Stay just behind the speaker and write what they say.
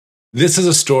This is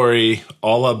a story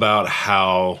all about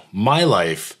how my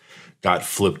life got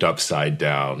flipped upside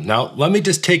down. Now, let me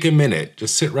just take a minute,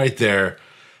 just sit right there.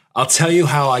 I'll tell you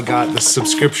how I got the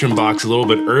subscription box a little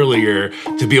bit earlier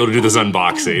to be able to do this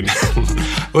unboxing.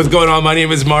 What's going on? My name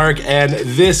is Mark, and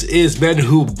this is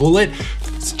MENWHOBULLET.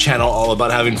 It's a channel all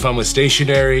about having fun with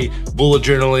stationery, bullet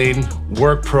journaling,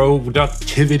 work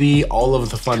productivity, all of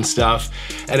the fun stuff.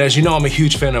 And as you know, I'm a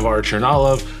huge fan of Archer and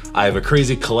Olive. I have a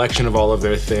crazy collection of all of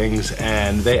their things,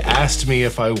 and they asked me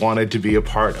if I wanted to be a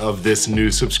part of this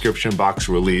new subscription box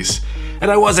release.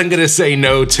 And I wasn't gonna say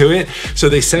no to it, so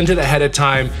they sent it ahead of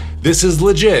time. This is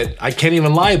legit. I can't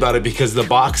even lie about it because the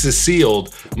box is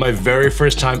sealed. My very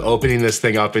first time opening this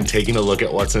thing up and taking a look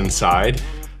at what's inside.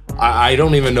 I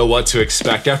don't even know what to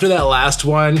expect. After that last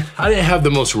one, I didn't have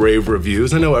the most rave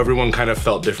reviews. I know everyone kind of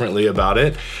felt differently about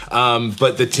it,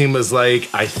 but the team was like,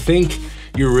 I think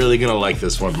you're really gonna like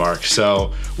this one, Mark.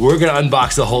 So we're gonna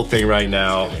unbox the whole thing right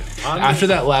now. After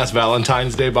that last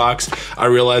Valentine's Day box, I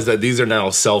realized that these are now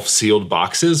self-sealed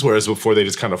boxes, whereas before they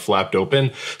just kind of flapped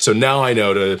open. So now I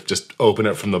know to just open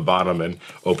it from the bottom and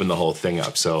open the whole thing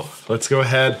up. So let's go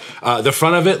ahead. The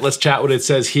front of it, let's chat what it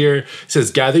says here. It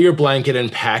says, gather your blanket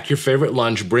and pack your favorite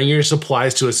lunch. Bring your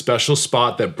supplies to a special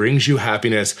spot that brings you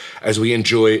happiness as we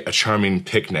enjoy a charming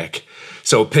picnic.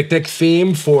 So picnic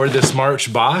theme for this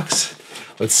March box.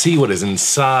 Let's see what is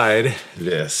inside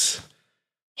this.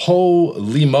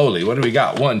 Holy moly, what do we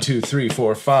got? 1, 2, 3,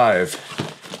 4,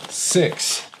 5,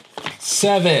 6,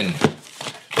 7.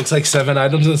 Looks like 7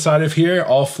 items inside of here,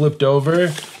 all flipped over.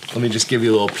 Let me just give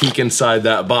you a little peek inside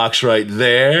that box right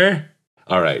there.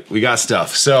 All right, we got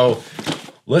stuff. So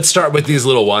let's start with these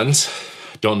little ones.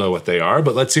 Don't know what they are,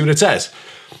 but let's see what it says.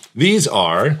 These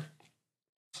are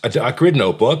a dot grid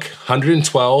notebook,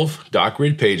 112 dot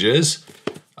grid pages.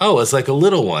 Oh, it's like a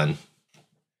little one.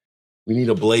 We need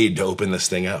a blade to open this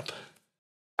thing up.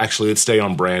 Actually, let's stay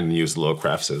on brand and use the little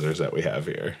craft scissors that we have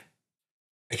here.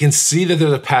 I can see that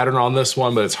there's a pattern on this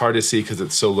one, but it's hard to see because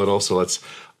it's so little. So let's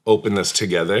open this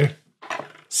together.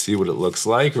 See what it looks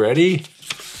like. Ready?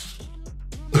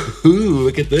 Ooh,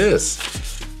 look at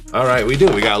this. All right, we do.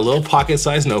 We got a little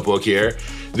pocket-sized notebook here.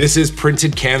 This is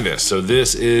printed canvas. So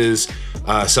this is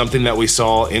something that we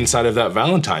saw inside of that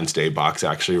Valentine's Day box,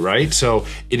 actually, right? So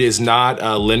it is not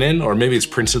linen, or maybe it's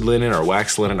printed linen or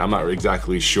wax linen. I'm not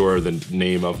exactly sure the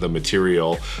name of the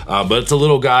material, but it's a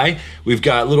little guy. We've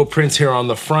got little prints here on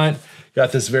the front.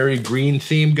 Got this very green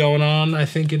theme going on, I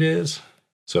think it is.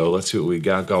 So let's see what we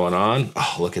got going on.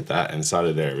 Oh, look at that inside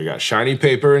of there. We got shiny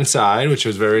paper inside, which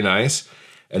was very nice.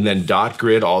 And then dot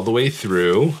grid all the way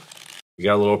through. We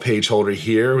got a little page holder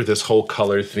here with this whole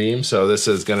color theme. So this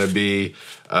is gonna be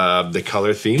the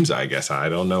color themes, I guess. I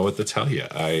don't know what to tell you.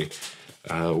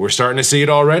 We're starting to see it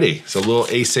already. So a little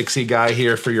A6-y guy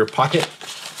here for your pocket.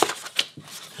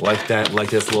 Like that, like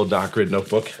this little dot grid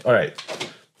notebook. All right,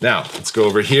 now let's go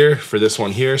over here for this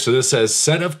one here. So this says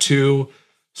set of 2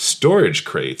 storage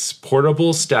crates,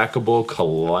 portable, stackable,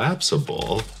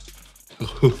 collapsible.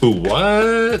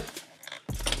 What?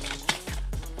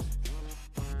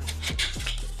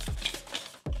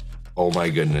 Oh my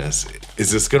goodness.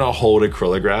 Is this gonna hold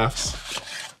acrylographs?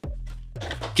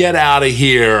 Get out of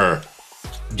here.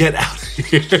 Get out of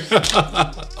here.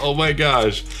 Oh my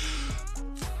gosh.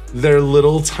 They're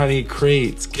little tiny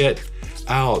crates. Get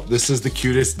out. This is the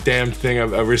cutest damn thing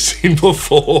I've ever seen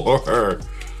before.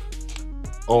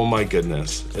 Oh my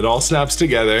goodness. It all snaps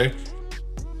together.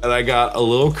 And I got a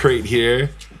little crate here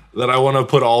that I wanna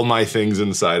put all my things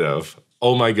inside of.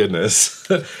 Oh my goodness.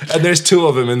 And there's 2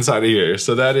 of them inside of here.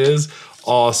 So that is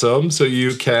awesome. So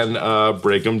you can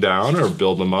break them down or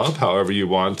build them up however you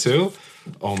want to.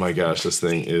 Oh my gosh, this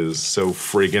thing is so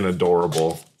freaking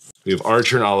adorable. We have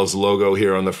Archer and Olive's logo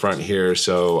here on the front here.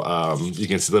 So you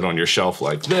can sit it on your shelf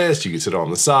like this. You can sit it on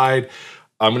the side.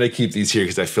 I'm gonna keep these here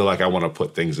because I feel like I wanna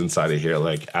put things inside of here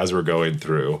like as we're going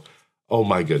through. Oh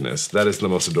my goodness, that is the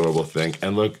most adorable thing.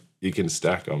 And look, you can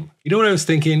stack them. You know what I was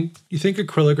thinking? You think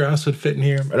acrylographs would fit in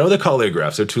here? I know they're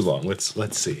collagraphs, they're too long.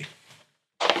 Let's see.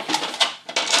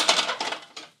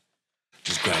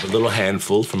 Just grab a little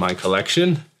handful for my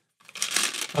collection.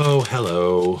 Oh,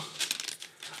 hello.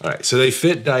 All right, so they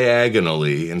fit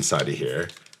diagonally inside of here.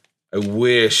 I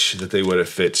wish that they would have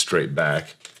fit straight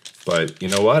back, but you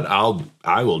know what?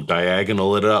 I will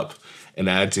diagonal it up and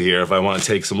add to here. If I want to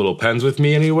take some little pens with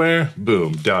me anywhere,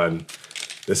 boom, done.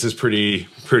 This is pretty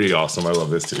awesome. I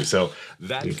love this too. So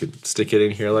that you could stick it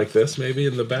in here like this, maybe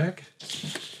in the back.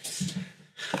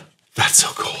 That's so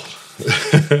cool.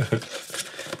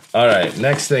 All right,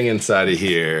 next thing inside of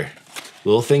here.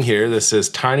 Little thing here that says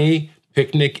tiny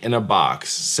Picnic in a Box,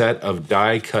 set of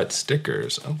die-cut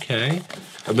stickers. Okay.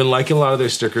 I've been liking a lot of their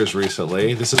stickers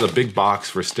recently. This is a big box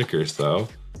for stickers though.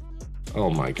 Oh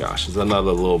my gosh, it's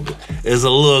another little, it's a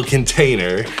little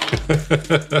container.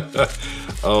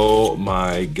 Oh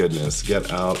my goodness,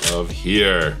 get out of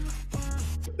here.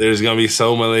 There's gonna be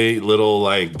so many little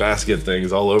like basket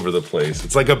things all over the place.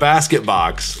 It's like a basket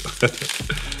box.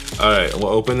 All right, we'll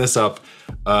open this up.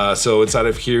 So inside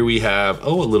of here we have,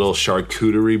 oh, a little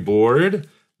charcuterie board.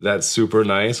 That's super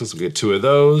nice. Let's get 2 of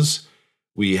those.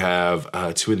 We have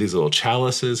 2 of these little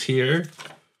chalices here.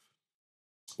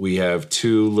 We have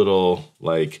 2 little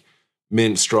like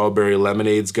mint strawberry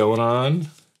lemonades going on.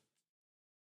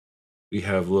 We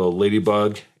have a little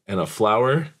ladybug and a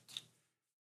flower.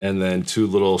 And then 2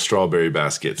 little strawberry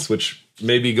baskets, which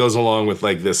maybe goes along with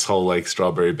like this whole like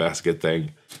strawberry basket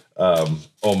thing.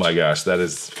 Oh my gosh, that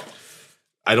is,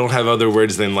 I don't have other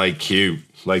words than like cute.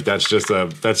 Like that's just a,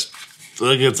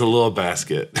 look, it's a little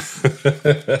basket.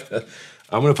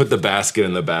 I'm gonna put the basket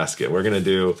in the basket. We're gonna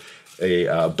do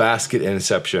a basket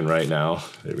inception right now.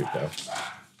 There we go.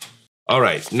 All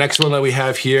right, next one that we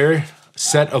have here,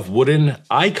 set of wooden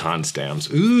icon stamps.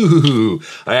 Ooh,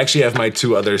 I actually have my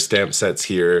 2 other stamp sets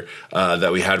here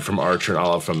that we had from Archer and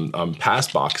Olive from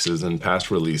past boxes and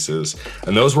past releases.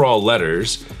 And those were all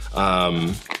letters,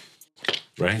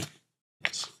 right?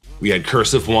 We had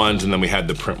cursive ones and then we had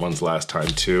the print ones last time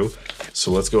too.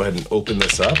 So let's go ahead and open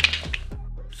this up.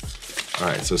 All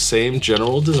right, so same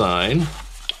general design.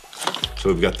 So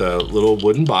we've got the little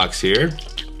wooden box here.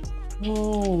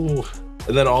 Oh,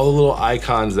 and then all the little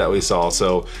icons that we saw.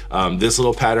 So this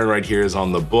little pattern right here is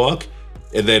on the book.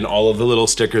 And then all of the little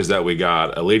stickers that we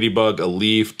got, a ladybug, a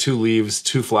leaf, 2 leaves,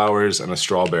 2 flowers, and a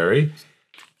strawberry.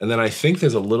 And then I think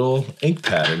there's a little ink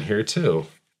pad in here too.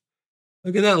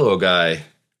 Look at that little guy.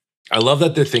 I love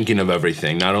that they're thinking of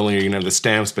everything. Not only are you gonna have the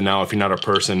stamps, but now if you're not a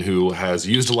person who has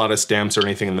used a lot of stamps or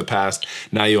anything in the past,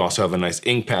 now you also have a nice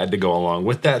ink pad to go along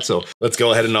with that. So let's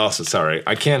go ahead and also, sorry,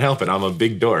 I can't help it, I'm a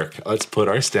big dork. Let's put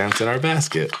our stamps in our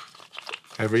basket.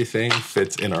 Everything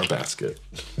fits in our basket.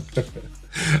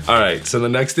 All right, so the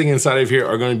next thing inside of here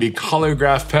are gonna be color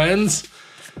graph pens.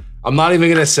 I'm not even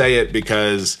gonna say it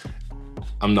because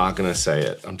I'm not gonna say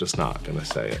it. I'm just not gonna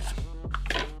say it.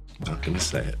 Not gonna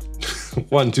say it.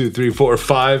 1, 2, 3, 4,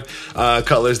 5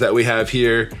 colors that we have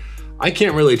here. I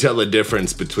can't really tell the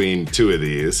difference between 2 of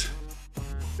these.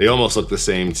 They almost look the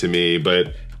same to me,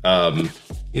 but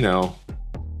you know,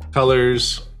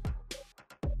 colors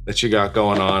that you got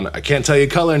going on. I can't tell you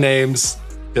color names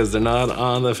because they're not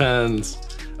on the pens,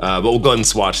 but we'll go ahead and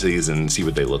swatch these and see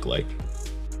what they look like.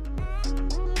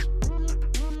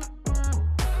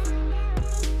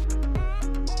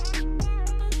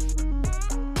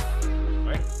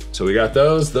 So we got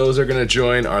those. Those are gonna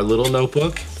join our little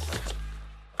notebook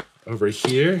over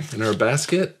here in our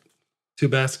basket. 2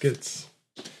 baskets.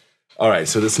 All right,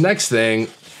 so this next thing,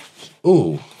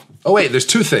 ooh. Oh wait, there's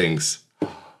 2 things.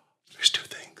 There's 2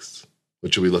 things.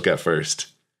 What should we look at first?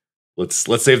 Let's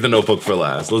save the notebook for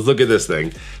last. Let's look at this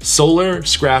thing. Solar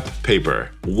scrap paper.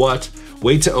 What?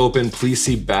 Wait to open, please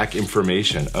see back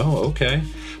information. Oh, okay.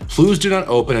 Please do not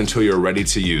open until you're ready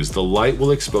to use. The light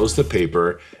will expose the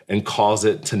paper and cause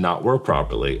it to not work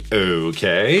properly.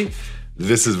 Okay,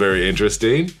 this is very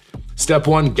interesting. Step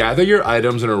 1, gather your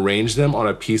items and arrange them on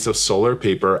a piece of solar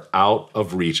paper out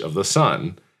of reach of the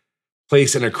sun.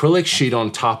 Place an acrylic sheet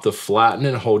on top to flatten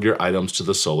and hold your items to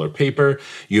the solar paper.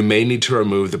 You may need to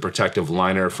remove the protective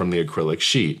liner from the acrylic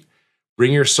sheet.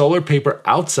 Bring your solar paper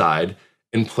outside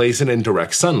and place it in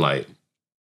direct sunlight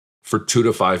for 2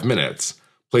 to 5 minutes.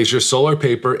 Place your solar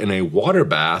paper in a water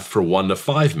bath for 1 to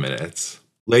 5 minutes.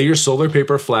 Lay your solar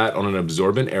paper flat on an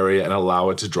absorbent area and allow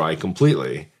it to dry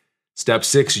completely. Step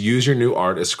 6, use your new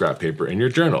art as scrap paper in your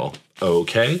journal.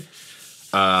 Okay.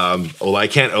 Well, I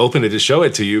can't open it to show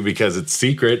it to you because it's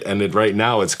secret and right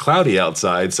now it's cloudy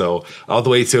outside. So I'll have to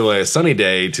wait till a sunny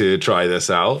day to try this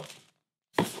out.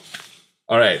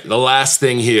 All right, the last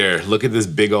thing here. Look at this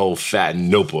big old fat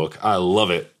notebook. I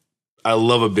love it. I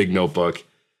love a big notebook.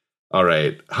 All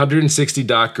right, 160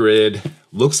 dot grid.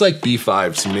 Looks like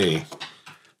B5 to me.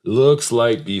 Looks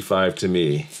like B5 to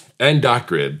me. And dot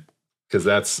grid, because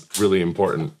that's really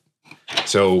important.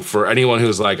 So for anyone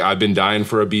who's like, I've been dying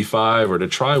for a B5 or to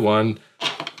try one,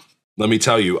 let me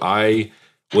tell you, I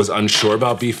was unsure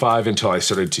about B5 until I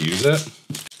started to use it.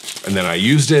 And then I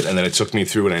used it, and then it took me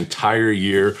through an entire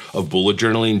year of bullet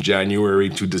journaling, January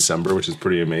to December, which is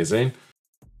pretty amazing.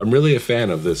 I'm really a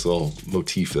fan of this little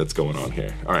motif that's going on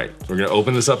here. All right, we're gonna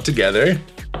open this up together.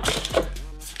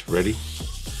 Ready?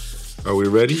 Are we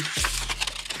ready?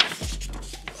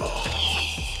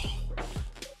 Oh.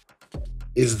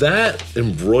 Is that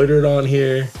embroidered on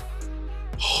here?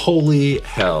 Holy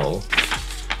hell.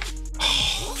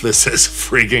 Oh, this is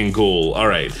freaking cool. All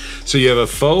right, so you have a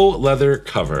faux leather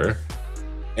cover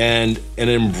and an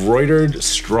embroidered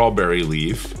strawberry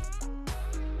leaf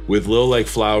with little like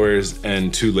flowers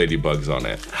and 2 ladybugs on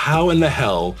it. How in the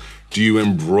hell do you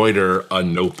embroider a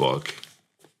notebook?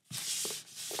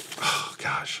 Oh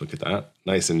gosh, look at that.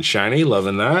 Nice and shiny,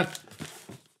 loving that.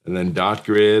 And then dot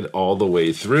grid all the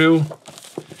way through.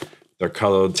 They're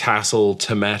colored tassel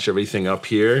to match everything up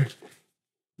here.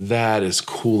 That is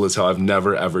cool as hell. I've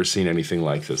never ever seen anything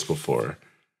like this before.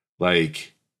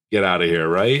 Like, get out of here,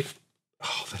 right?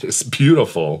 Oh, that is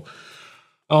beautiful.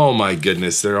 Oh my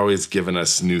goodness, they're always giving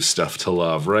us new stuff to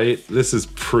love, right? This is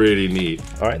pretty neat.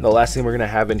 All right, and the last thing we're gonna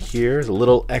have in here is a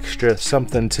little extra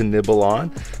something to nibble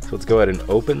on. So let's go ahead and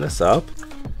open this up.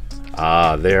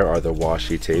 Ah, there are the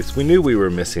washi tapes. We knew we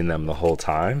were missing them the whole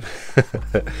time.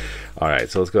 All right,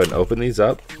 so let's go ahead and open these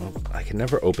up. Oh, I can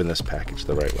never open this package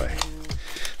the right way.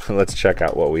 Let's check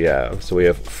out what we have. So we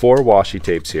have 4 washi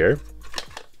tapes here.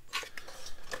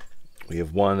 We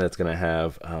have one that's gonna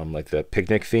have like the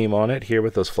picnic theme on it here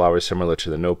with those flowers similar to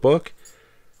the notebook.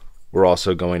 We're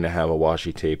also going to have a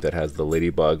washi tape that has the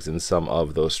ladybugs and some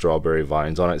of those strawberry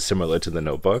vines on it similar to the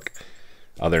notebook,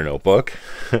 other notebook.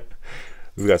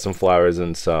 We've got some flowers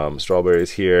and some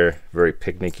strawberries here, very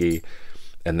picnicky.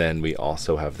 And then we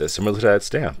also have this similar to that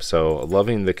stamp. So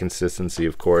loving the consistency,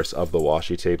 of course, of the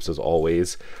washi tapes as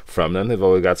always from them. They've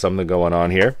always got something going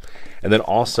on here. And then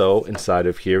also inside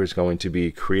of here is going to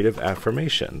be creative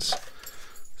affirmations.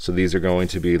 So these are going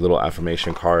to be little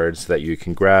affirmation cards that you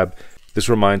can grab. This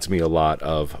reminds me a lot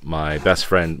of my best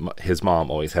friend. His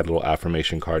mom always had little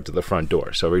affirmation cards at the front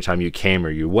door. So every time you came or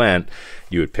you went,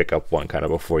 you would pick up one kind of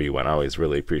before you went. I always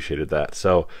really appreciated that.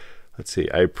 So let's see.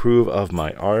 I approve of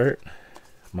my art.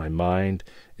 My mind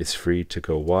is free to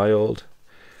go wild.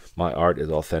 My art is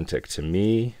authentic to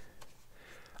me.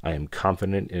 I am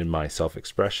confident in my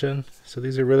self-expression. So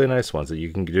these are really nice ones that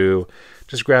you can do.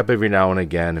 Just grab every now and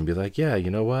again and be like, yeah,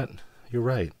 you know what? You're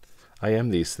right. I am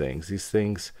these things. These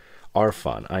things are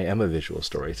fun. I am a visual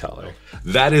storyteller.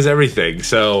 That is everything.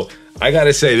 So I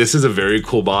gotta say, this is a very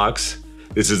cool box.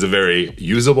 This is a very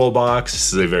usable box.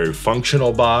 This is a very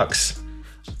functional box.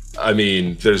 I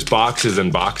mean, there's boxes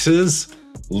and boxes,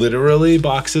 literally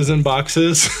boxes and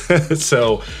boxes.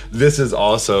 So this is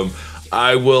awesome.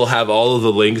 I will have all of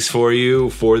the links for you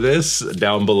for this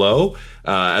down below.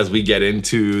 As we get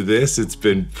into this, it's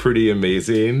been pretty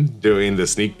amazing doing the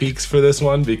sneak peeks for this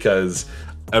one because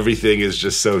everything is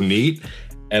just so neat.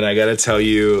 And I gotta tell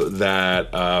you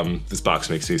that this box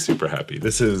makes me super happy.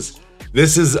 This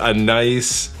is a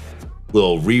nice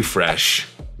little refresh,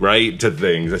 right, to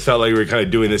things. I felt like we were kind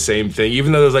of doing the same thing,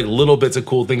 even though there's like little bits of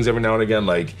cool things every now and again.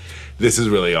 Like, this is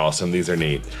really awesome. These are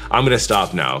neat. I'm gonna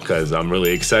stop now because I'm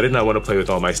really excited and I want to play with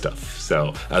all my stuff.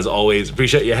 So as always,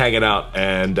 appreciate you hanging out,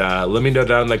 and let me know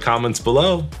down in the comments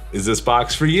below, is this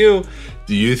box for you?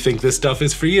 Do you think this stuff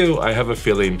is for you? I have a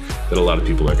feeling that a lot of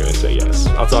people are gonna say yes.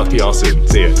 I'll talk to y'all soon.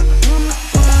 See ya.